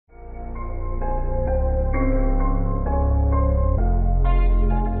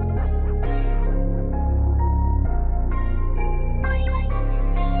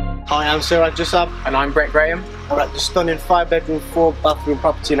I'm Sarah Jussab. And I'm Brett Graham. I'm at the stunning 5-bedroom, 4-bathroom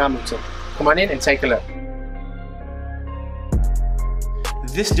property in Hamilton. Come on in and take a look.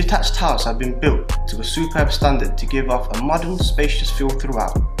 This detached house has been built to a superb standard to give off a modern, spacious feel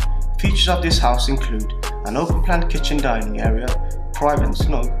throughout. Features of this house include an open-plan kitchen dining area, private and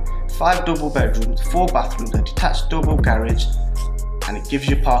snug, 5 double bedrooms, 4 bathrooms, a detached double garage, and it gives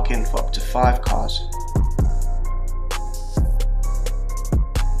you parking for up to 5 cars.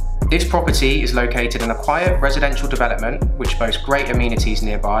 This property is located in a quiet residential development which boasts great amenities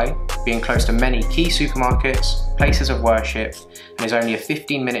nearby, being close to many key supermarkets, places of worship, and is only a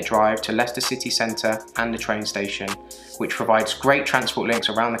 15-minute drive to Leicester city centre and the train station, which provides great transport links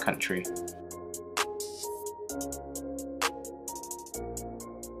around the country.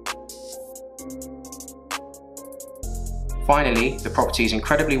 Finally, the property is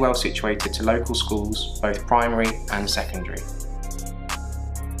incredibly well situated to local schools, both primary and secondary.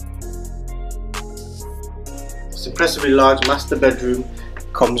 This impressively large master bedroom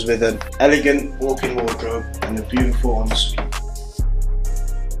comes with an elegant walk-in wardrobe and a beautiful ensuite.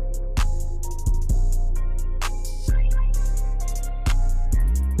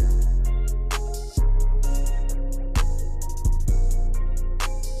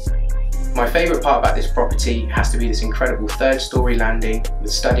 My favourite part about this property has to be this incredible 3rd-storey landing with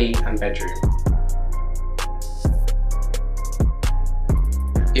study and bedroom.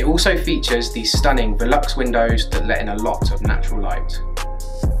 It also features these stunning Velux windows that let in a lot of natural light.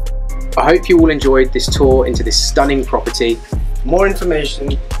 I hope you all enjoyed this tour into this stunning property. For more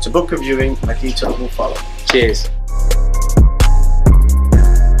information, to book a viewing, my details will follow. Cheers!